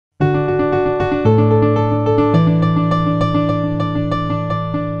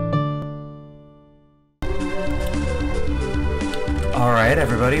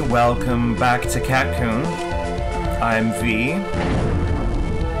everybody, welcome back to Catcoon. I'm V.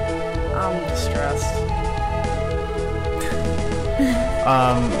 I'm distressed.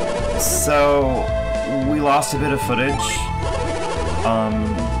 So we lost a bit of footage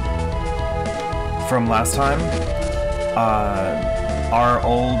from last time. Our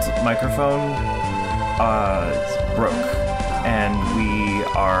old microphone broke, and we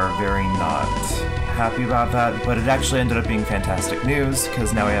are very not happy about that, but it actually ended up being fantastic news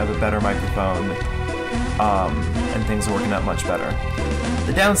because now we have a better microphone, and things are working out much better.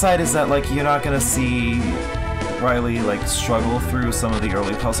 The downside is that, like, you're not gonna see Riley, like, struggle through some of the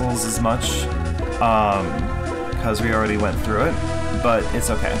early puzzles as much, because we already went through it, but it's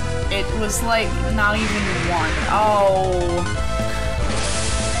okay. It was, like, not even one. Oh.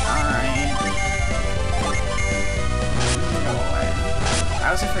 Alright. Go away. I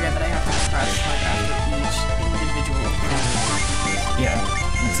also forget that I have to press, like, after each individual thing. Yeah,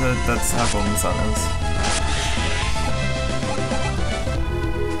 that's how Golden Sun is.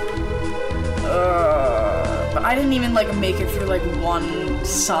 But I didn't even, like, make it through, like, one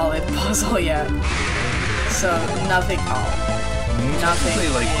solid puzzle yet. So, nothing. Oh. Nothing Actually,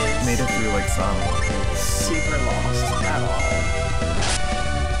 like, made it through, like, some. Super lost at all.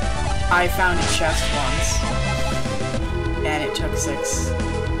 I found a chest once, and it took 16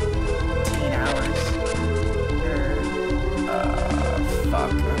 hours.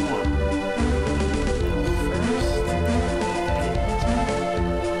 Fuck, I want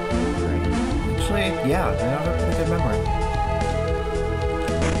Actually, yeah, I have a pretty good memory.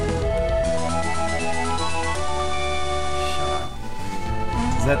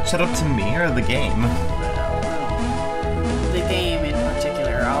 Is that shut up to me or the game? The game in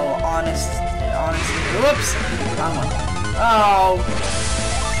particular. I'll honestly. Whoops! Wrong one. Oh!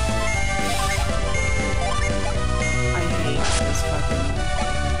 I hate this fucking.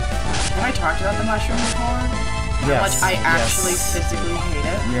 Have I talked about the mushroom before? Yes. How much I actually physically hate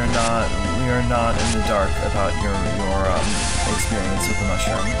it. We are not in the dark about your experience with the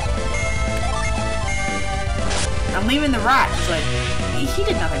mushroom. I'm leaving the rat. He's like, he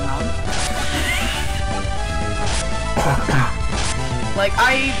did nothing wrong. Like,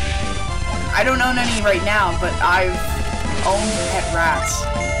 I don't own any right now, but I've owned pet rats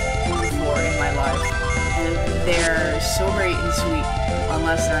before in my life. And they're so great and sweet,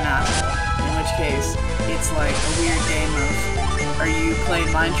 unless they're not. In which case, it's like a weird game of, are you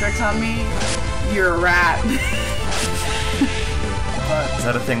playing mind tricks on me? You're a rat. But, is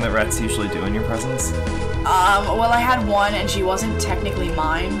that a thing that rats usually do in your presence? Well, I had one, and she wasn't technically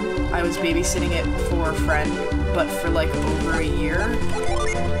mine. I was babysitting it for a friend, but for like over a year.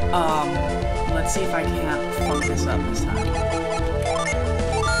 Let's see if I can't fuck this up this time.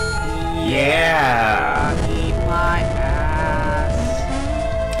 Yeah! Eat my ass.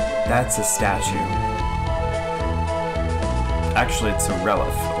 That's a statue. Actually, it's a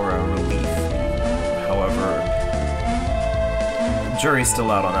relief, or a relief. However, jury's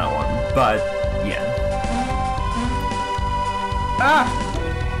still out on that one, but yeah. Ah!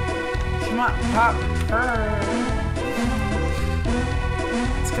 Come on, pop her.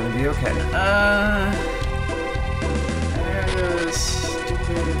 It's gonna be okay.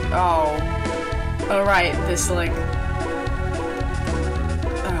 Stupid. Oh. Oh, right, this, like...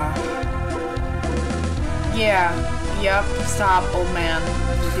 Yeah. Yep. Stop, old man.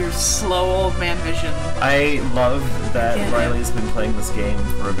 With your slow old man vision. I love that Riley's been playing this game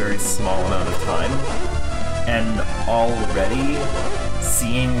for a very small amount of time, and already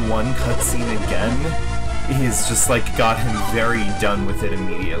seeing one cutscene again is just like got him very done with it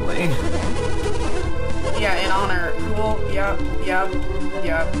immediately. Yeah, in honor. Cool. Yep.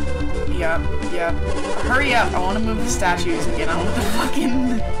 Hurry up! I want to move the statues and get on with the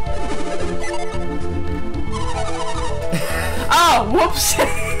fucking. Oh, whoops!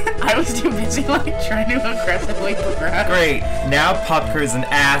 I was too busy, like, trying to aggressively progress. Great. Now Popker's an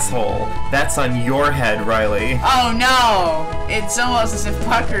asshole. That's on your head, Riley. Oh no! It's almost as if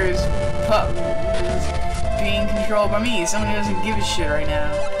Pucker's being controlled by me. Someone who doesn't give a shit right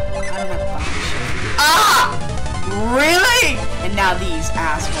now. I don't have fucking shit. Ah! Really? And now these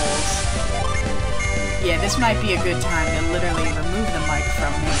assholes. Yeah, this might be a good time to literally remove the mic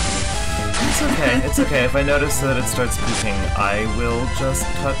from me. It's okay, it's okay. If I notice that it starts pooping, I will just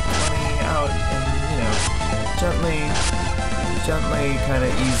cut money out and, you know, gently kind of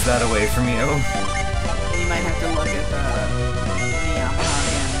ease that away from you. You might have to look at the neon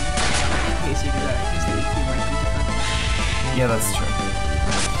again in case you do that, because the EQ might be different. Yeah, that's true.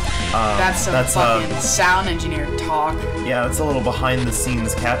 That's some fucking sound engineer talk. Yeah, that's a little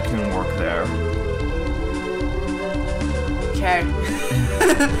behind-the-scenes Catcoon work there. Okay.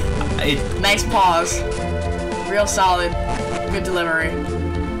 Nice pause. Real solid. Good delivery.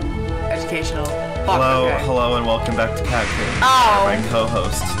 Educational. Fuck, okay. Hello, and welcome back to Catcoon. Oh. My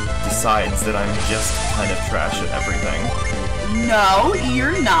co-host decides that I'm just kind of trash at everything. No,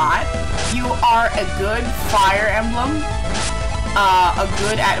 you're not. You are a good Fire Emblem. A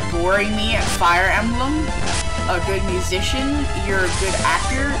good at boring me at Fire Emblem. A good musician. You're a good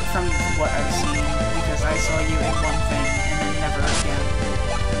actor from what I've seen, because I saw you in one thing and then never again.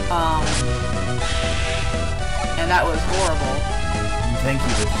 And that was horrible. Thank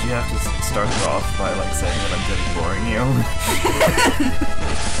you, but did you have to start it off by, like, saying that I'm good at boring you?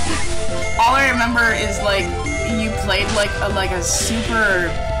 All I remember is, like, you played, like a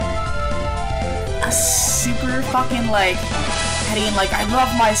super fucking, like, heading, like, I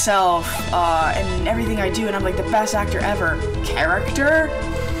love myself, and everything I do, and I'm, like, the best actor ever. Character?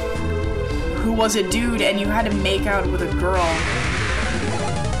 Who was a dude, and you had to make out with a girl.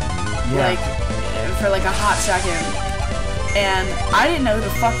 Yeah. Like, for, like, a hot second. And I didn't know who the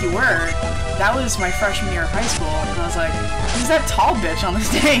fuck you were. That was my freshman year of high school, and I was like, who's that tall bitch on the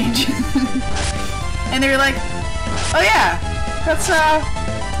stage? And they were like, oh yeah, that's,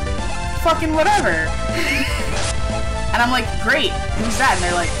 fucking whatever. And I'm like, great, who's that? And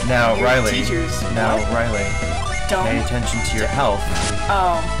they're like, now, your Riley. Teachers. Now, What? Riley. Don't. Pay attention to your health.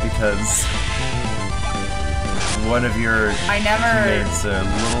 Oh. Because one of your teammates are a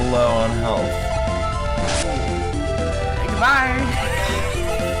little low on health. Goodbye.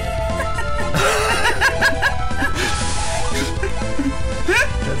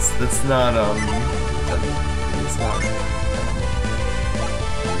 That's not, that's not...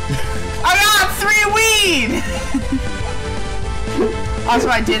 I got 3 weed! Also,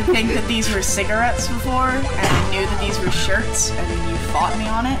 I did think that these were cigarettes before, and I knew that these were shirts, and you fought me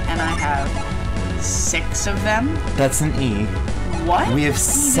on it, and I have 6 of them. That's an E. What? We have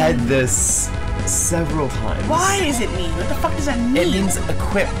said this several times. Why is it mean? What the fuck does that mean? It means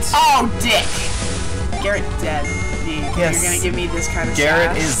equipped. Oh, dick! Garrett dead. Yes. You're gonna give me this kind of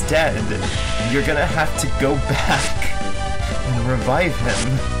Garrett sass? is dead. You're gonna have to go back and revive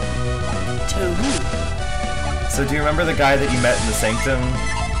him. To who? So do you remember the guy that you met in the Sanctum?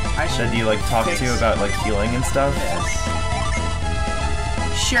 I should That you, like, talked to about, like, healing and stuff? Yes.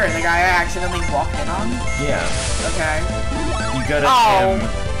 Sure, the guy I accidentally walked in on? Yeah. Okay. You gotta him.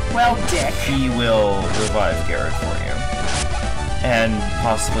 Well, dick. He will revive Garrett for you. And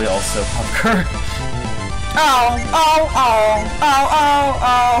possibly also Pupker. Oh.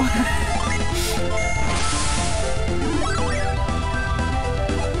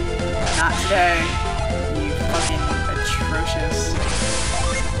 Not today. You fucking atrocious.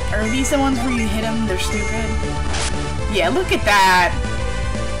 Are these the ones where you hit them, they're stupid? Yeah, look at that!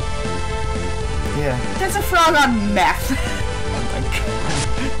 Yeah. That's a frog on meth. Oh my god.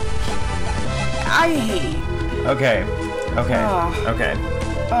 I hate you. Okay. Okay.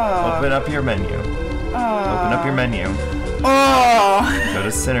 Open up your menu. Open up your menu. Oh! Go to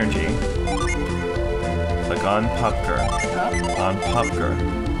Synergy. Click on Pupker. Oh. On Pupker.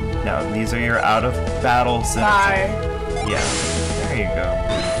 Now, these are your out-of-battle Synergy. Bye. Yeah. There you go.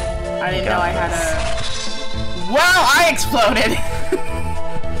 I didn't know I had a... Well, I exploded!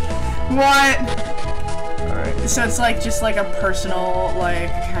 What? Alright. So it's like, just like a personal, like,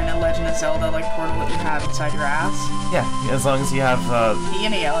 kind of Legend of Zelda, like, portal that you have inside your ass? Yeah, as long as you have, He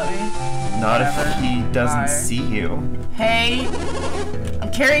gonna yell at me? not Whatever. if he doesn't Bye. see you. Hey,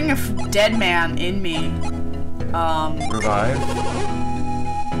 I'm carrying a dead man in me. Revive.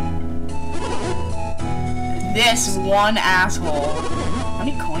 This one asshole. How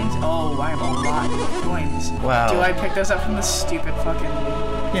many coins? Oh, I have a lot of coins. Wow. Do I pick those up from the stupid fucking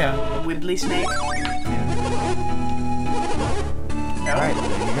Yeah. Wibbly snake? Yeah. No. Alright,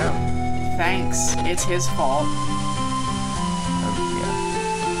 there you go. Thanks. It's his fault. Yeah.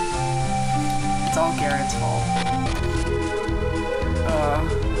 It's all Garrett's fault.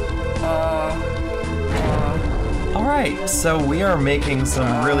 Alright, so we are making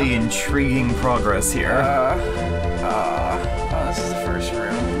some really intriguing progress here. Oh, this is the first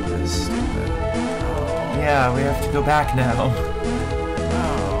room. This is stupid. Yeah, we have to go back now.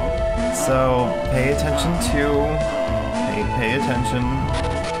 So pay attention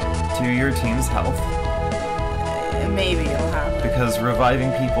to your team's health, Maybe it'll happen. because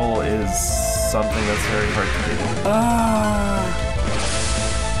reviving people is something that's very hard to do.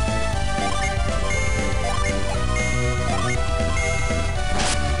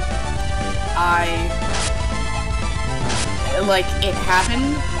 Like, it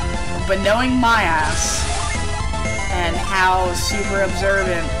happened, but knowing my ass and how super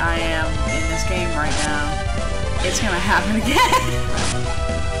observant I am in this game right now, it's gonna happen again.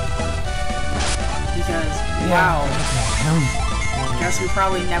 Because, wow. I guess who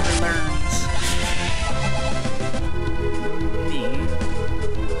probably never learns. Me.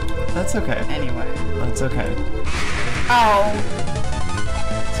 That's okay. Anyway. That's okay. Oh.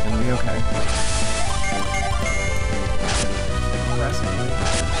 It's gonna be okay.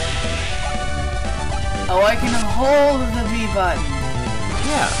 Oh, I can hold the B button.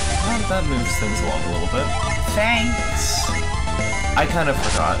 Yeah, that moves things along a little bit. Thanks. I kind of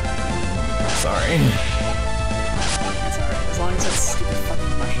forgot. Sorry. That's alright, as long as that stupid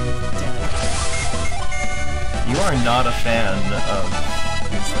fucking mushroom is dead. You are not a fan of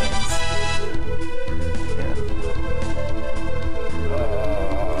these things. Yeah.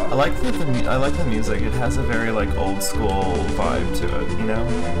 I like the music. It has a very like old school vibe to it, you know?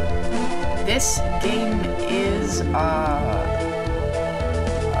 This game is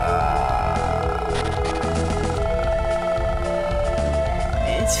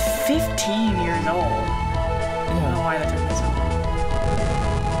it's 15 years old. I don't know why that took me so long.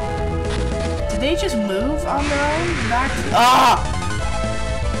 Did they just move on their own back to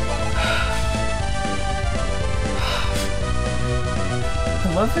I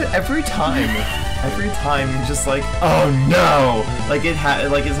love it every time. Every time you're just like, oh no! Like it's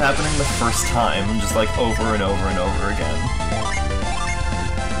happening the first time, just like over and over and over again.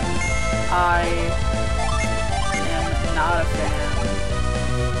 I am not a fan of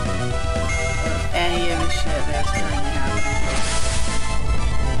any of the shit that's currently happening.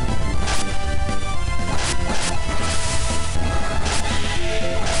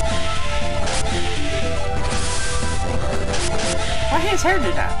 Why his hair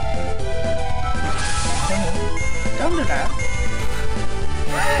do that? Don't do that.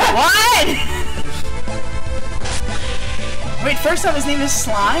 What? Wait, first off, his name is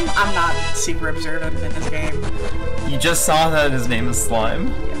Slime? I'm not super observant in this game. You just saw that his name is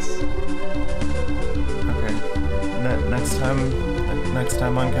Slime? Yes. Okay. Next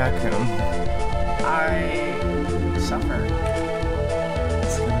time on Catcoon. I suffer.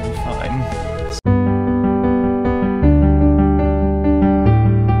 It's gonna be fine.